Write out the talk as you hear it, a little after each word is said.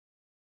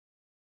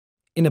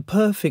In a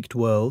perfect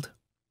world,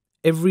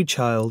 every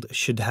child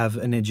should have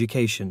an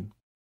education.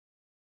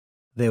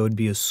 There would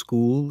be a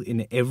school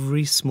in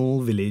every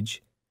small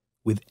village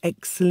with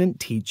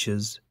excellent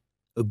teachers,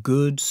 a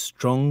good,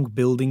 strong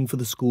building for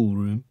the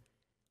schoolroom,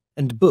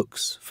 and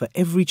books for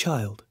every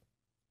child,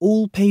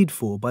 all paid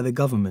for by the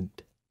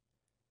government.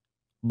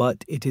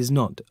 But it is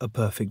not a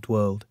perfect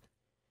world.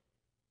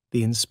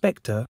 The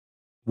inspector,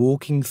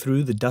 walking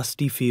through the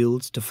dusty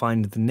fields to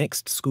find the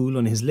next school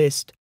on his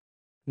list,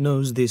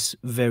 knows this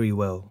very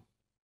well.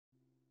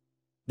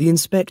 The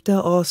inspector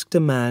asked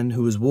a man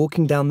who was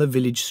walking down the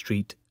village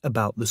street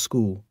about the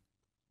school.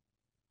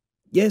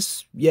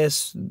 Yes,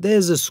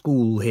 there's a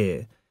school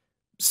here,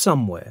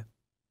 somewhere.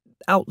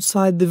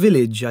 Outside the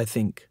village, I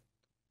think.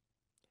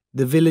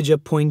 The villager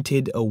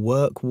pointed a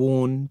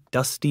work-worn,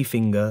 dusty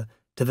finger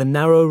to the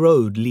narrow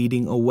road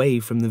leading away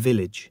from the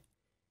village.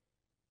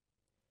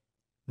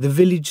 The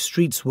village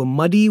streets were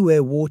muddy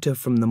where water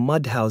from the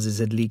mud houses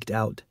had leaked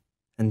out,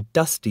 and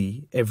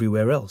dusty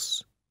everywhere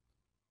else.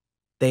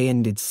 They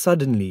ended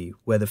suddenly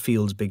where the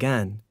fields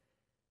began.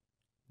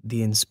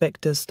 The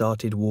inspector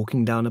started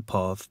walking down a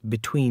path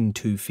between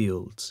two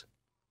fields.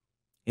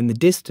 In the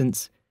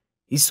distance,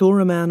 he saw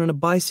a man on a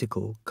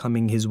bicycle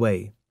coming his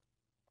way.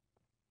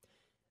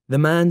 The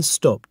man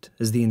stopped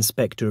as the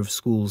inspector of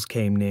schools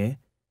came near,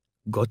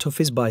 got off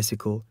his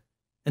bicycle,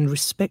 and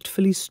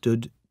respectfully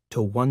stood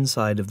to one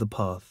side of the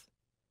path.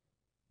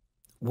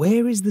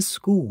 "Where is the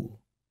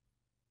school?"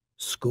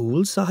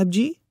 "School,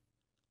 Sahibji?"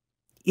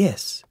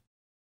 "Yes."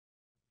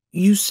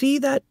 "You see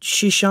that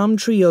shisham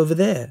tree over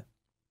there?"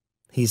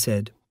 he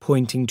said,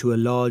 pointing to a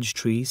large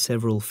tree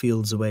several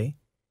fields away.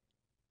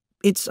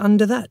 "It's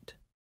under that."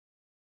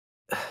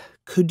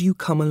 "Could you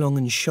come along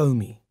and show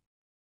me?"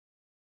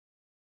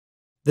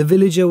 The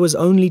villager was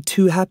only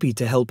too happy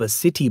to help a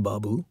city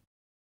babu.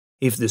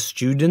 If the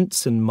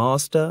students and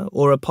master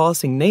or a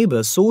passing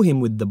neighbour saw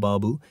him with the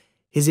babu,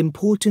 his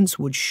importance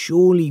would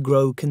surely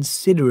grow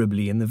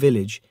considerably in the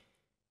village.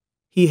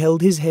 He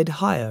held his head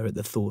higher at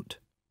the thought.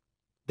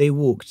 They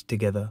walked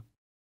together.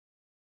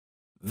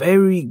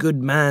 "Very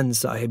good man,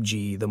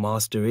 Sahibji, the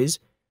master is.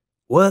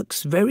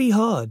 Works very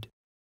hard."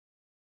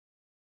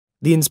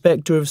 The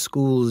inspector of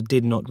schools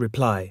did not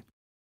reply.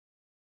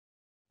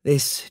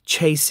 This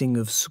chasing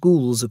of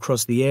schools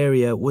across the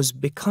area was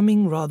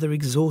becoming rather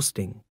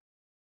exhausting.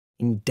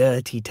 In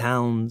dirty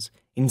towns,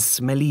 in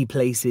smelly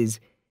places,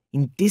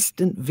 in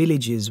distant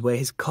villages where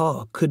his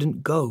car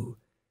couldn't go.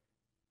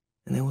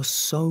 And there was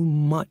so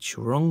much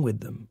wrong with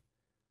them.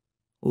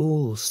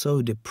 All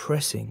so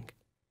depressing.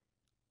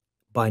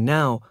 By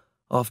now,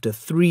 after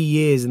 3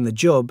 years in the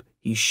job,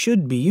 he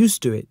should be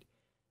used to it.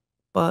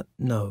 But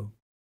no,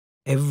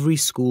 every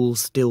school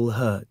still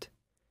hurt.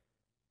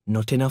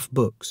 Not enough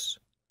books,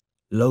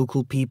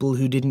 local people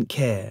who didn't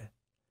care,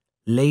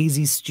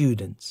 lazy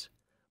students,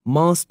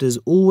 masters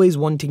always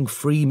wanting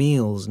free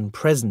meals and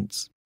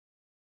presents.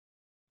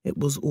 It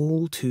was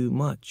all too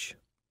much.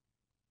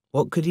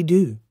 What could he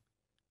do?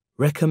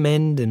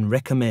 Recommend and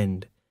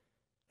recommend,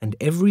 and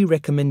every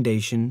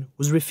recommendation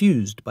was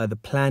refused by the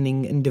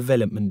Planning and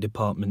Development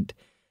Department,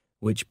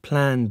 which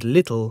planned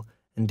little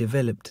and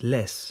developed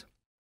less.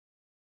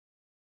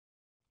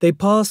 They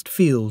passed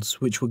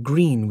fields which were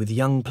green with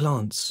young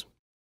plants.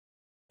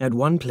 At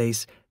one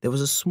place, there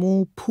was a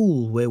small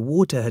pool where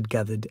water had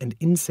gathered and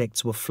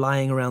insects were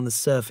flying around the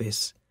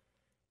surface.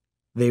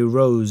 They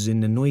rose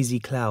in a noisy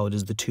cloud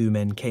as the two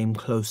men came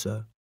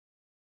closer.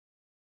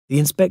 The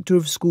inspector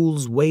of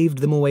schools waved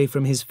them away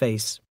from his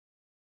face.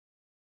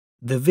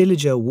 The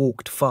villager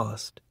walked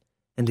fast,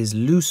 and his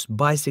loose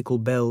bicycle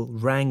bell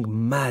rang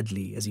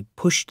madly as he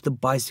pushed the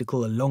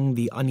bicycle along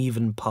the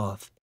uneven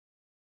path.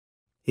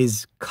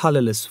 His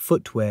colourless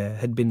footwear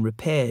had been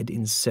repaired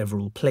in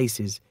several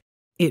places.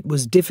 It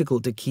was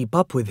difficult to keep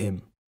up with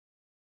him.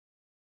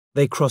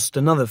 They crossed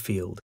another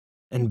field,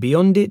 and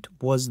beyond it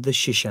was the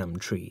shisham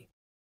tree.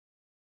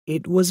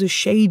 It was a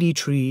shady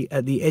tree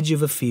at the edge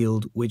of a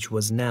field which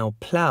was now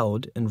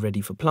ploughed and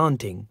ready for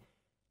planting.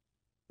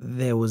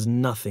 There was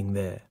nothing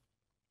there.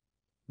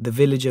 The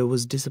villager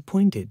was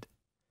disappointed.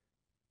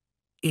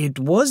 "It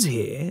was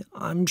here,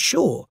 I'm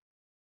sure,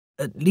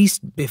 at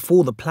least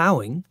before the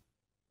ploughing."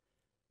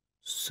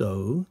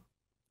 "So?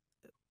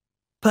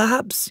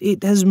 Perhaps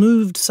it has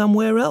moved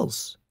somewhere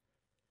else."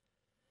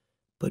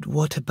 "But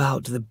what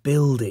about the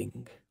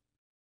building?"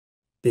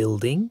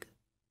 "Building?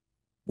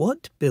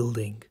 What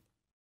building?"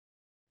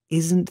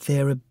 "Isn't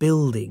there a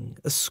building,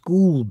 a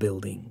school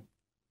building?"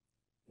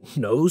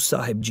 "No,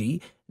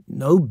 Sahibji,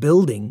 no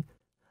building.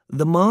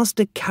 The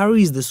master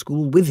carries the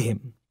school with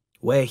him.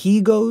 Where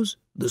he goes,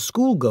 the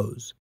school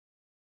goes."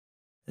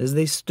 As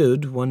they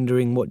stood,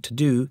 wondering what to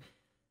do,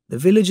 the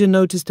villager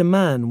noticed a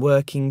man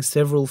working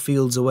several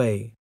fields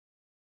away.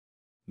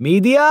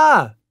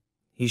 "Media!"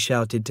 he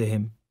shouted to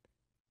him.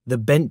 The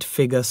bent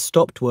figure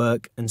stopped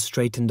work and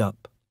straightened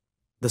up.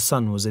 The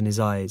sun was in his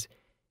eyes.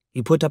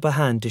 He put up a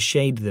hand to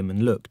shade them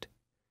and looked.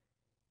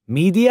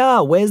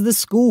 "Media, where's the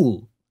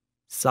school?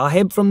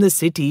 Sahib from the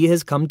city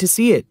has come to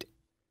see it."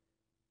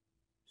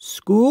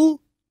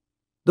 "School?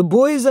 The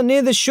boys are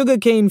near the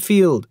sugarcane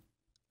field.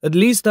 At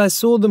least I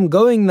saw them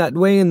going that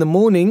way in the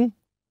morning,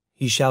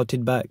 he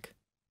shouted back.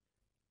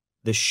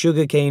 The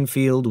sugarcane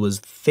field was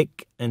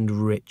thick and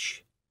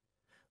rich.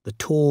 The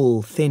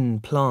tall, thin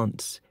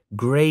plants,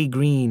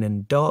 grey-green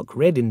and dark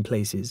red in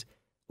places,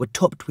 were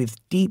topped with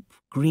deep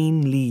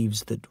green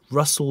leaves that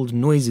rustled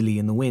noisily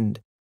in the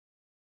wind.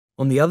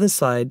 On the other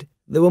side,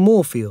 there were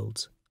more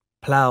fields,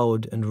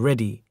 ploughed and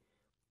ready.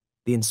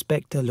 The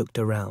inspector looked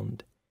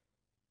around.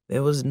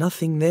 There was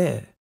nothing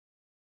there.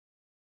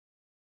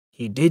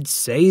 He did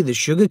say the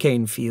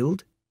sugarcane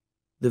field.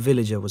 The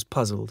villager was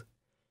puzzled.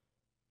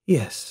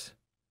 Yes,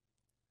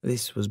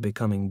 this was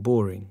becoming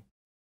boring.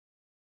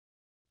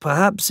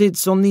 Perhaps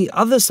it's on the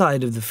other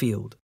side of the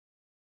field.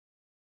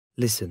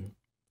 Listen,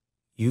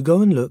 you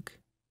go and look,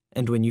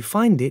 and when you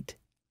find it,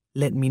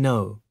 let me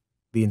know,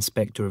 the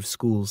inspector of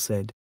schools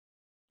said.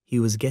 He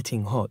was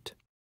getting hot.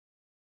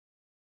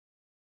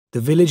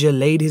 The villager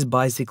laid his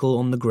bicycle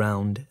on the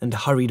ground and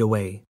hurried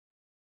away.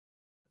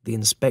 The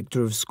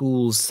inspector of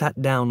schools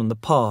sat down on the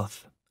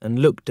path and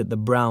looked at the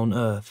brown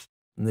earth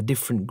and the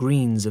different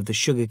greens of the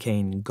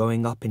sugarcane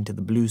going up into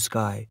the blue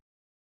sky.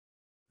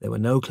 There were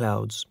no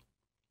clouds.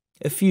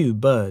 A few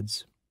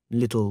birds,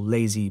 little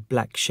lazy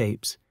black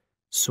shapes,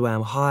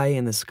 swam high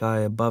in the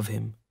sky above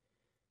him.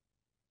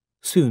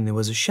 Soon there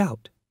was a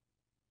shout.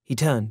 He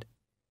turned.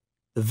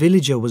 The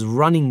villager was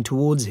running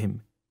towards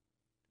him.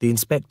 The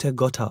inspector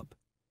got up.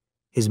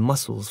 His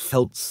muscles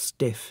felt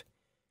stiff.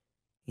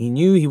 He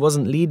knew he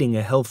wasn't leading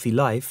a healthy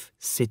life,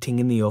 sitting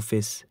in the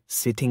office,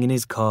 sitting in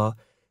his car,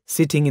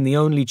 sitting in the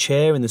only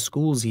chair in the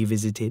schools he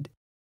visited.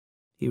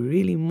 He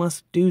really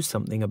must do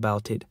something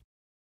about it.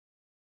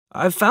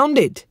 "I've found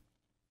it!"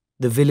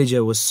 The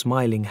villager was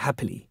smiling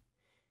happily.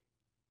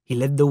 He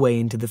led the way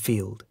into the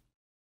field.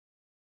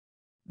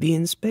 The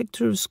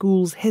inspector of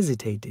schools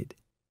hesitated.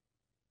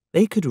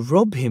 They could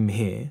rob him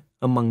here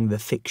among the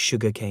thick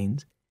sugar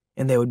canes,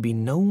 and there would be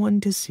no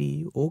one to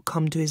see or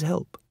come to his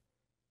help.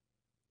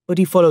 But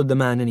he followed the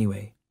man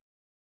anyway.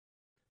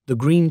 The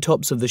green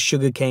tops of the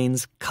sugar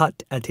canes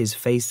cut at his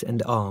face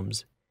and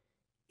arms.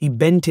 He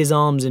bent his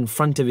arms in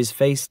front of his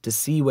face to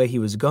see where he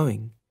was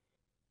going.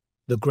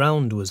 The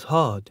ground was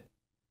hard.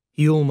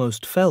 He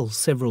almost fell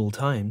several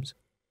times.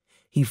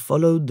 He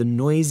followed the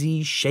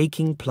noisy,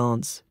 shaking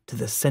plants to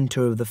the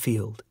center of the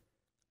field.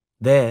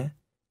 There,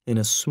 in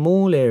a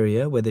small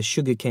area where the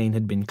sugarcane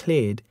had been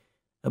cleared,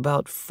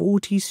 about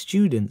 40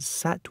 students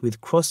sat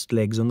with crossed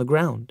legs on the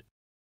ground.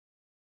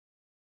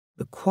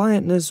 The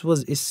quietness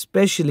was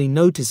especially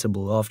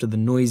noticeable after the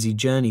noisy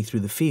journey through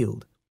the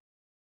field.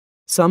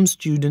 Some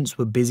students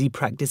were busy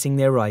practicing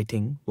their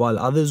writing, while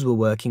others were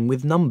working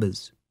with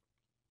numbers.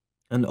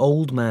 An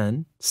old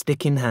man,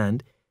 stick in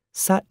hand,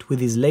 sat with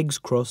his legs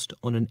crossed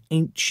on an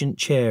ancient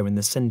chair in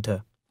the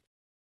center.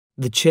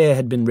 The chair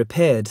had been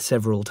repaired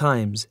several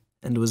times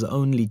and was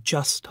only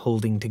just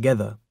holding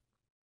together.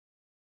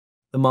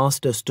 The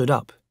master stood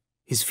up,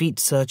 his feet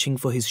searching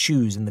for his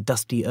shoes in the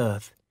dusty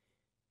earth.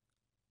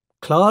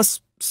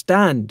 "Class,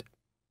 stand,"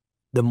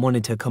 the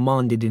monitor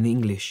commanded in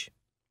English.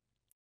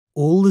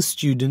 All the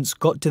students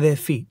got to their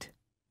feet,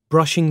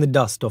 brushing the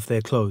dust off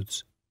their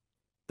clothes.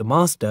 The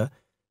master,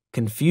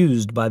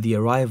 confused by the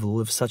arrival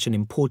of such an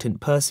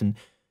important person,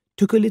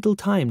 took a little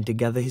time to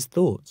gather his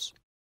thoughts.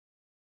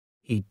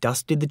 He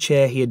dusted the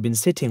chair he had been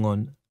sitting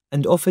on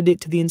and offered it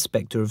to the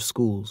inspector of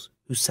schools,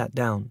 who sat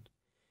down.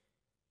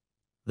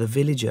 The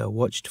villager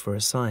watched for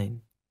a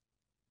sign.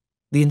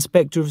 The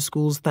inspector of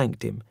schools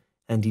thanked him,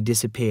 and he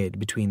disappeared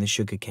between the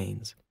sugar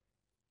canes.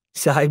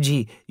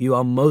 "Sahibji, you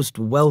are most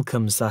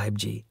welcome,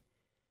 Sahibji."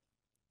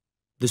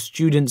 "The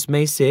students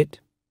may sit,"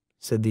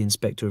 said the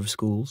inspector of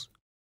schools.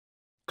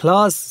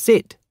 "Class,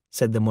 sit,"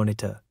 said the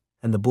monitor,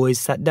 and the boys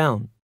sat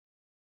down.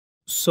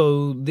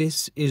 "So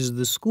this is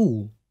the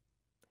school?"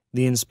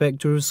 The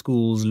inspector of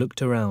schools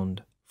looked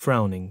around,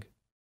 frowning.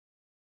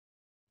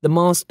 The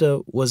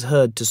master was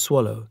heard to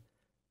swallow.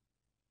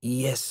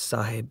 "Yes,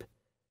 Sahib."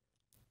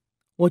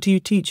 "What are you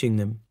teaching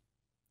them?"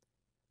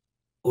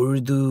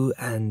 "Urdu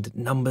and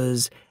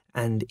numbers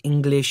and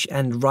English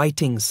and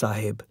writing,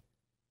 Sahib."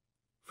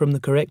 "From the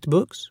correct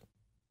books?"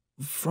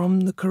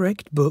 "From the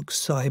correct books,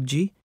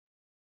 Sahibji."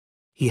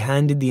 He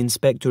handed the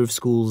inspector of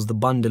schools the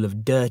bundle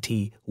of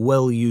dirty,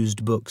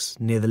 well-used books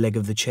near the leg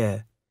of the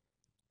chair.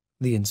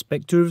 The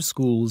inspector of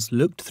schools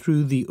looked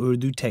through the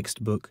Urdu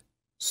textbook,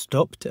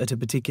 stopped at a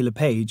particular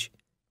page,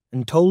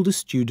 and told a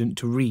student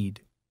to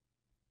read.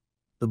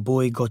 The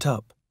boy got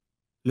up,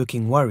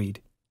 looking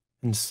worried,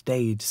 and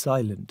stayed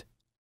silent.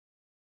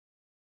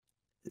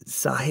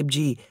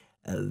 "Sahibji,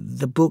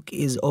 the book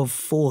is of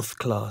 4th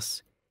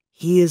class.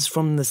 He is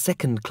from the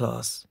 2nd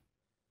class."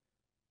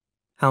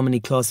 "How many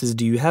classes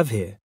do you have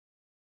here?"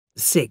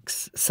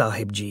 "6,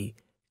 Sahibji.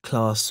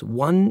 Class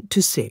 1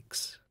 to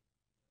 6.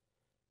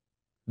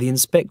 The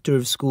inspector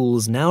of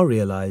schools now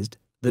realized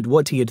that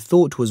what he had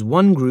thought was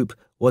one group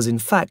was in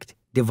fact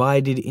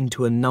divided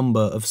into a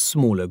number of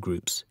smaller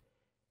groups.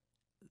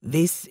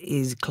 "This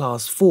is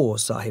class 4,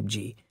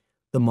 Sahibji,"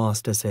 the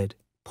master said,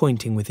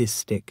 pointing with his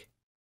stick.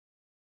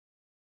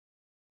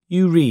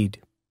 You read,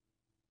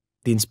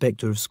 the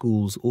inspector of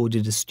schools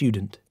ordered a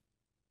student.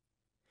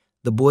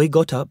 The boy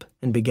got up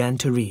and began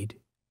to read.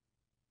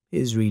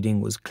 His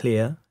reading was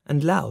clear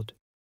and loud.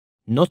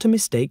 Not a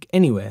mistake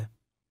anywhere.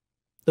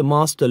 The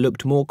master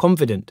looked more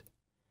confident.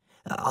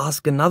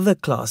 Ask another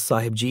class,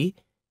 Sahibji,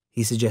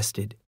 he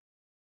suggested.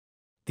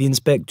 The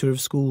inspector of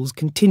schools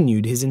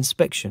continued his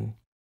inspection.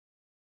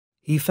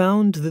 He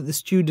found that the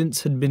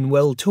students had been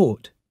well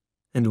taught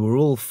and were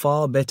all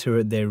far better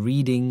at their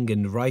reading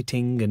and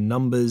writing and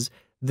numbers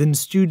than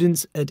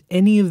students at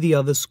any of the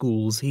other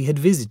schools he had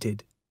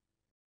visited.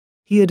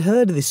 He had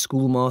heard this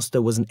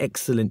schoolmaster was an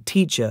excellent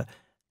teacher,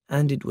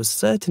 and it was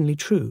certainly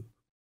true.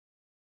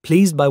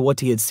 Pleased by what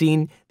he had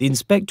seen, the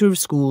inspector of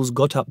schools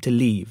got up to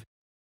leave.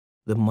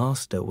 The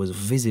master was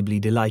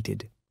visibly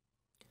delighted.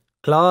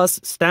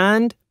 "Class,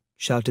 stand!"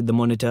 shouted the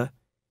monitor.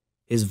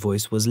 His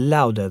voice was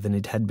louder than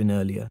it had been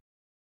earlier.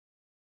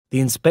 The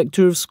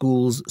inspector of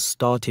schools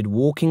started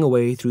walking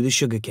away through the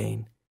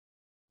sugarcane.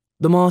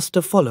 The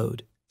master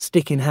followed,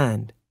 stick in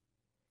hand.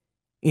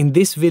 In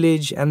this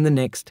village and the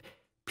next,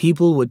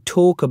 people would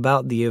talk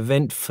about the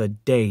event for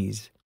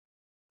days.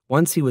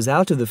 Once he was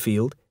out of the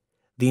field,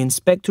 the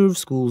inspector of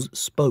schools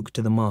spoke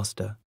to the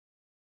master.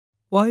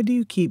 "Why do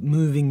you keep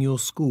moving your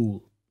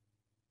school?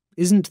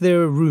 Isn't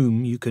there a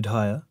room you could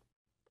hire?"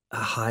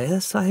 "Hire,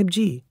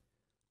 Sahibji?"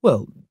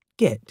 "Well,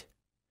 get."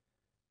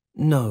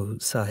 "No,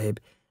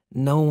 Sahib,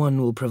 no one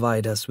will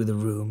provide us with a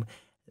room.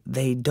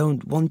 They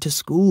don't want a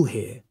school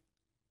here.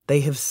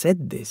 They have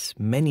said this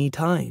many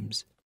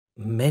times."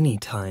 "Many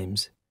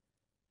times."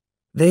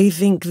 "They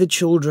think the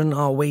children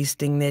are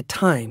wasting their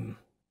time,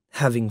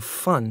 having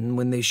fun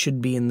when they should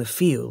be in the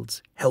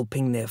fields,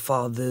 helping their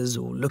fathers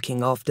or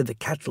looking after the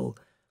cattle.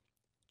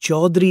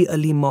 Chaudhry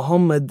Ali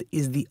Muhammad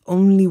is the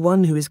only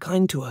one who is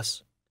kind to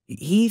us.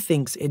 He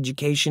thinks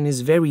education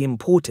is very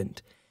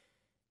important.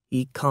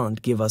 He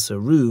can't give us a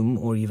room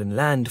or even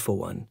land for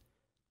one.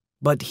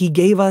 But he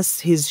gave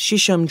us his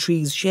shisham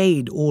tree's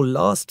shade all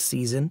last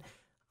season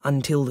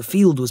until the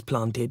field was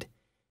planted.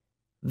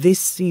 This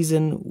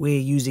season we're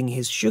using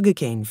his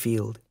sugarcane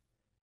field."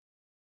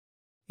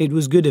 "It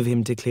was good of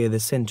him to clear the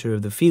centre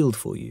of the field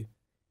for you."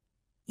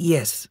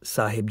 "Yes,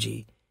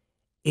 Sahibji.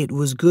 It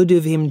was good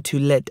of him to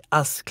let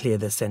us clear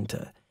the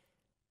centre.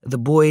 The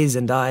boys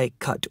and I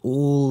cut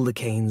all the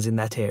canes in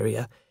that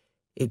area.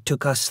 It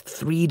took us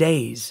 3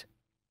 days.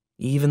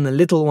 Even the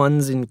little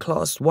ones in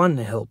class 1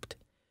 helped.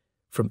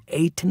 From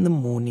 8 in the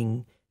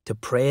morning to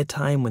prayer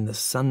time when the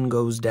sun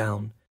goes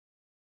down.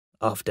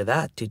 After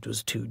that it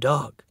was too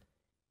dark.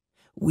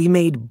 We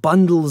made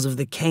bundles of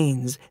the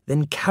canes,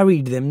 then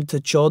carried them to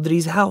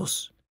Chaudhry's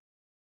house.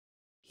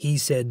 He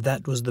said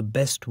that was the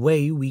best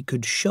way we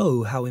could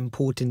show how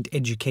important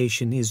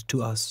education is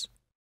to us."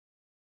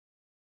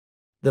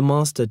 The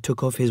master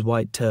took off his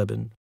white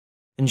turban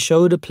and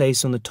showed a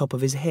place on the top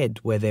of his head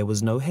where there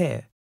was no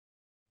hair.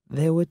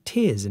 There were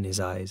tears in his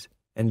eyes,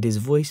 and his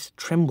voice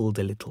trembled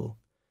a little.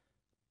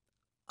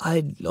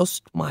 "I'd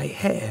lost my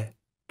hair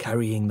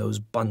carrying those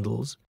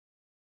bundles."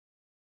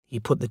 He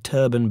put the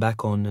turban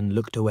back on and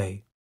looked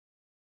away.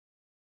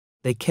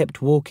 They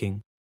kept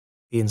walking,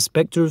 the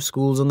inspector of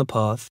schools on the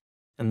path,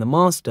 and the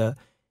master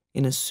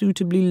in a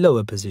suitably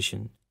lower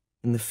position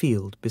in the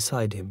field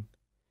beside him.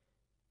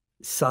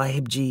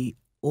 "Sahibji,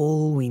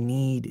 all we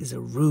need is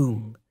a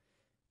room.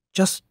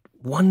 Just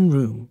one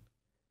room."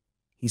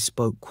 He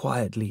spoke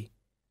quietly.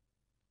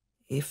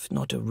 "If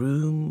not a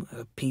room,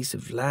 a piece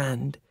of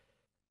land.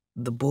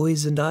 The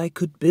boys and I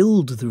could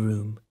build the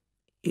room.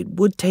 It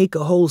would take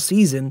a whole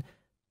season,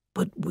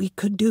 but we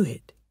could do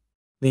it."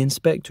 The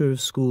inspector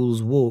of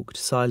schools walked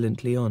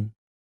silently on.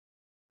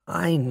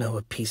 "I know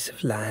a piece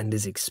of land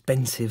is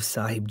expensive,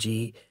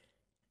 Sahibji,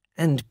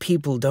 and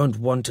people don't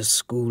want a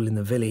school in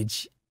the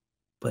village.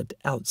 But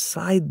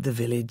outside the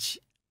village,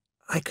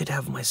 I could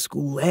have my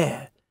school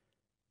there.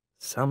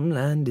 Some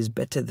land is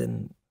better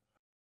than—"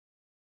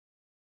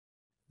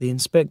 The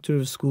inspector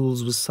of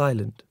schools was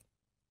silent.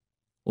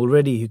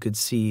 Already he could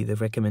see the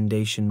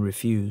recommendation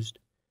refused.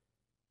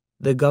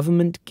 The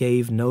government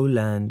gave no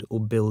land or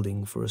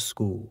building for a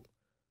school.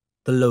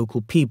 The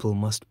local people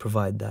must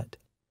provide that.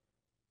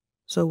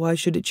 So why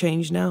should it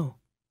change now?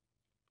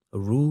 A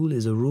rule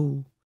is a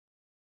rule.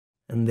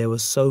 And there were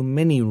so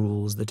many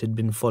rules that had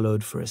been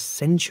followed for a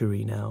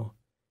century now.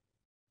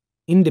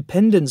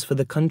 Independence for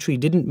the country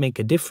didn't make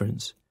a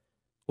difference.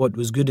 What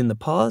was good in the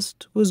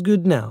past was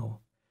good now.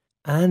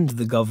 And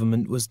the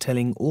government was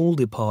telling all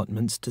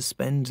departments to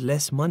spend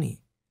less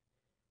money.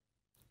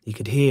 He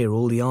could hear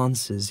all the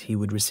answers he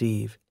would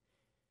receive.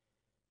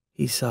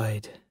 He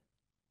sighed.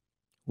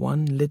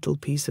 One little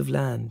piece of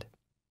land,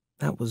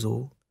 that was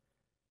all.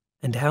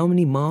 And how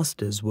many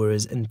masters were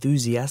as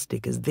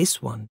enthusiastic as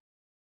this one?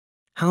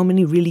 How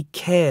many really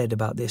cared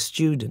about their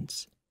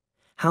students?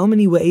 How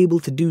many were able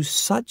to do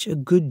such a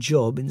good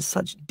job in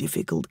such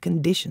difficult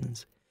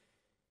conditions?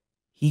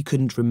 He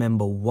couldn't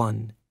remember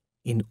one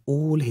in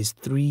all his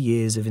 3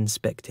 years of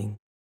inspecting.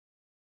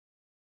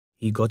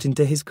 He got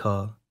into his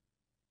car,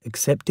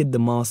 accepted the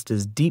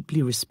master's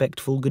deeply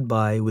respectful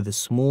goodbye with a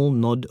small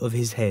nod of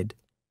his head,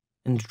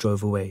 and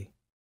drove away.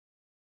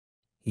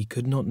 He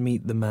could not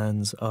meet the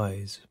man's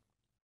eyes.